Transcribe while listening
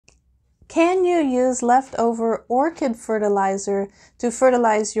Can you use leftover orchid fertilizer to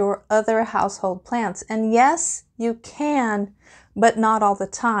fertilize your other household plants? And yes, you can, but not all the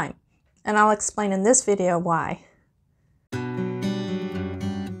time. And I'll explain in this video why.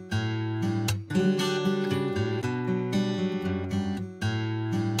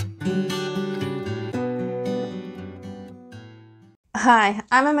 Hi,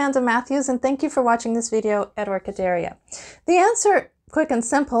 I'm Amanda Matthews, and thank you for watching this video at Orchideria. The answer, quick and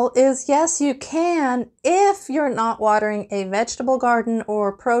simple, is yes, you can if you're not watering a vegetable garden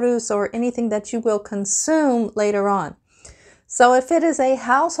or produce or anything that you will consume later on. So if it is a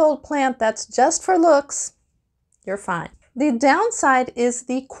household plant that's just for looks, you're fine. The downside is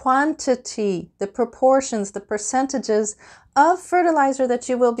the quantity, the proportions, the percentages of fertilizer that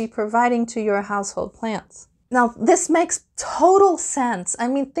you will be providing to your household plants. Now, this makes total sense. I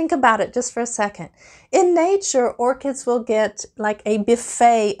mean, think about it just for a second. In nature, orchids will get like a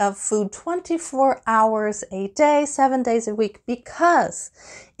buffet of food 24 hours a day, 7 days a week, because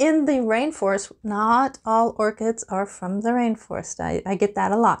in the rainforest, not all orchids are from the rainforest. I get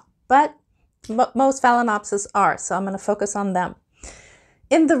that a lot, but most Phalaenopsis are, so I'm going to focus on them.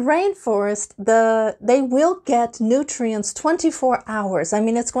 In the rainforest, they will get nutrients 24 hours. I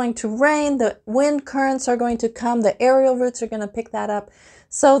mean, it's going to rain, the wind currents are going to come, the aerial roots are going to pick that up.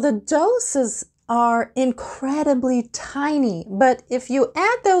 So the doses are incredibly tiny. But if you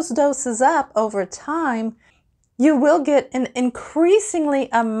add those doses up over time, you will get an increasingly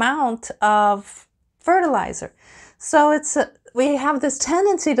amount of fertilizer. So we have this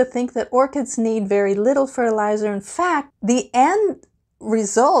tendency to think that orchids need very little fertilizer. In fact, the end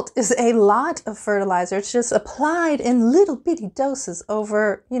result is a lot of fertilizer. It's just applied in little bitty doses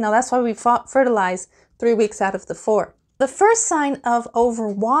over, that's why we fertilize 3 weeks out of the 4. The first sign of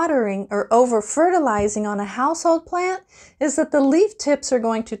overwatering or over-fertilizing on a household plant is that the leaf tips are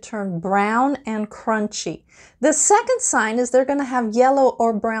going to turn brown and crunchy. The second sign is they're going to have yellow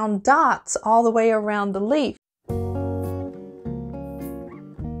or brown dots all the way around the leaf.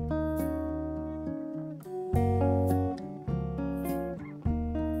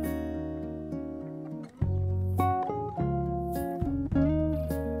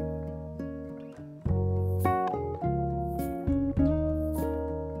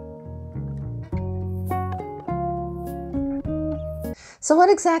 So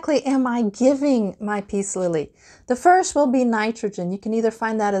what exactly am I giving my peace lily? The first will be nitrogen. You can either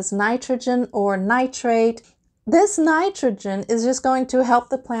find that as nitrogen or nitrate. This nitrogen is just going to help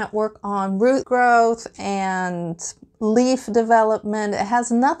the plant work on root growth and leaf development. It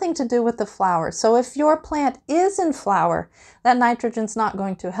has nothing to do with the flower. So if your plant is in flower, that nitrogen's not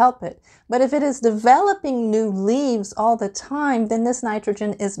going to help it. But if it is developing new leaves all the time, then this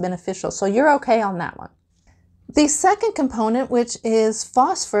nitrogen is beneficial. So you're okay on that one. The second component, which is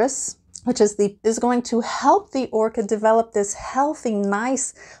phosphorus, which is going to help the orchid develop this healthy,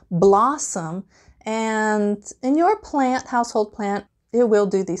 nice blossom. And in your plant, household plant, it will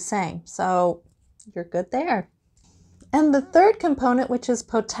do the same. So you're good there. And the third component, which is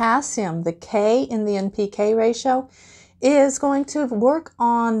potassium, the K in the NPK ratio, is going to work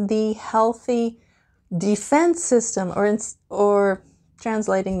on the healthy defense system, or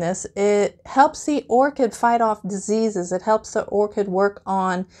translating this, it helps the orchid fight off diseases. It helps the orchid work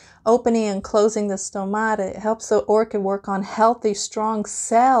on opening and closing the stomata. It helps the orchid work on healthy, strong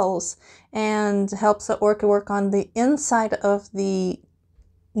cells, and helps the orchid work on the inside of the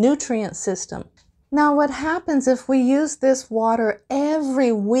nutrient system. Now, what happens if we use this water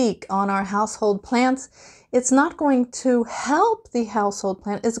every week on our household plants? It's not going to help the household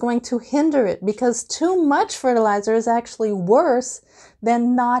plant, it's going to hinder it, because too much fertilizer is actually worse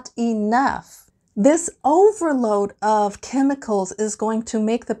than not enough. This overload of chemicals is going to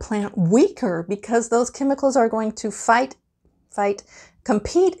make the plant weaker, because those chemicals are going to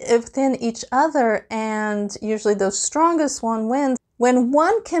compete within each other, and usually the strongest one wins. When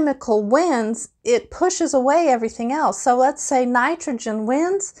one chemical wins, it pushes away everything else. So let's say nitrogen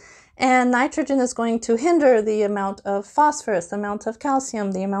wins, and nitrogen is going to hinder the amount of phosphorus, the amount of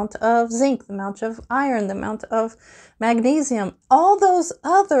calcium, the amount of zinc, the amount of iron, the amount of magnesium. All those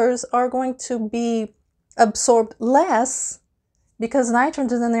others are going to be absorbed less because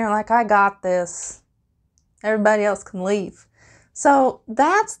nitrogen's in there like, I got this. Everybody else can leave. So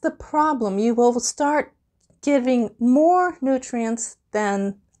that's the problem. You will start giving more nutrients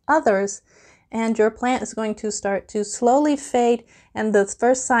than others, and your plant is going to start to slowly fade, and the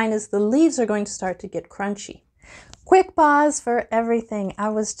first sign is the leaves are going to start to get crunchy. Quick pause for everything. I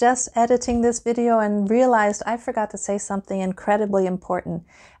was just editing this video and realized I forgot to say something incredibly important,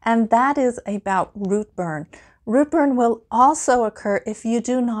 and that is about root burn. Root burn will also occur if you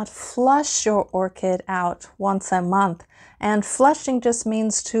do not flush your orchid out once a month. And flushing just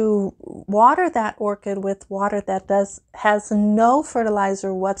means to water that orchid with water that has no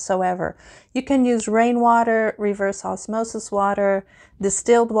fertilizer whatsoever. You can use rainwater, reverse osmosis water,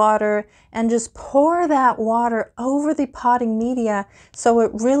 distilled water, and just pour that water over the potting media so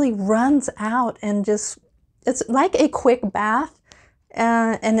it really runs out and just, it's like a quick bath,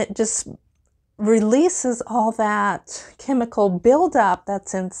 and it just releases all that chemical buildup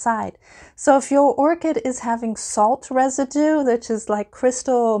that's inside. So if your orchid is having salt residue, which is like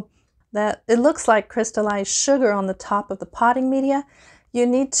it looks like crystallized sugar on the top of the potting media, you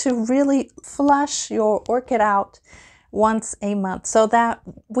need to really flush your orchid out once a month. So that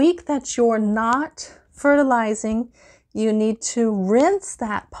week that you're not fertilizing, you need to rinse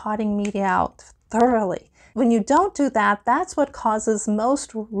that potting media out thoroughly. When you don't do that, that's what causes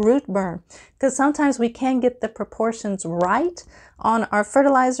most root burn, because sometimes we can get the proportions right on our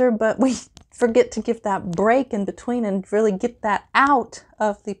fertilizer, but we forget to give that break in between and really get that out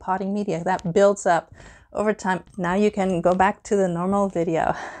of the potting media. That builds up over time. Now you can go back to the normal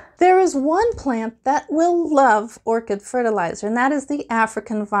video. There is one plant that will love orchid fertilizer, and that is the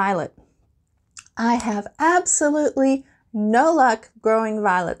African violet. I have absolutely no luck growing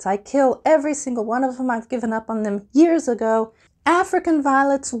violets. I kill every single one of them. I've given up on them years ago. African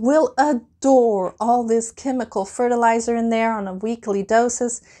violets will adore all this chemical fertilizer in there on a weekly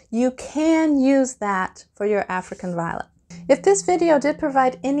doses. You can use that for your African violet. If this video did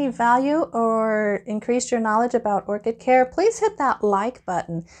provide any value or increased your knowledge about orchid care, please hit that like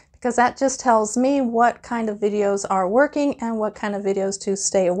button, because that just tells me what kind of videos are working and what kind of videos to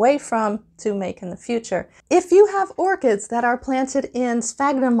stay away from to make in the future. If you have orchids that are planted in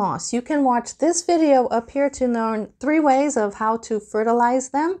sphagnum moss, you can watch this video up here to learn 3 ways of how to fertilize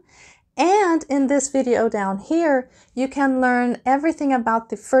them. And in this video down here, you can learn everything about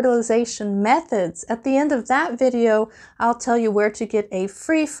the fertilization methods. At the end of that video, I'll tell you where to get a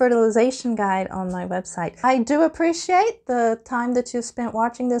free fertilization guide on my website. I do appreciate the time that you spent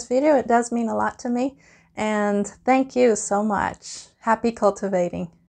watching this video. It does mean a lot to me. And thank you so much. Happy cultivating.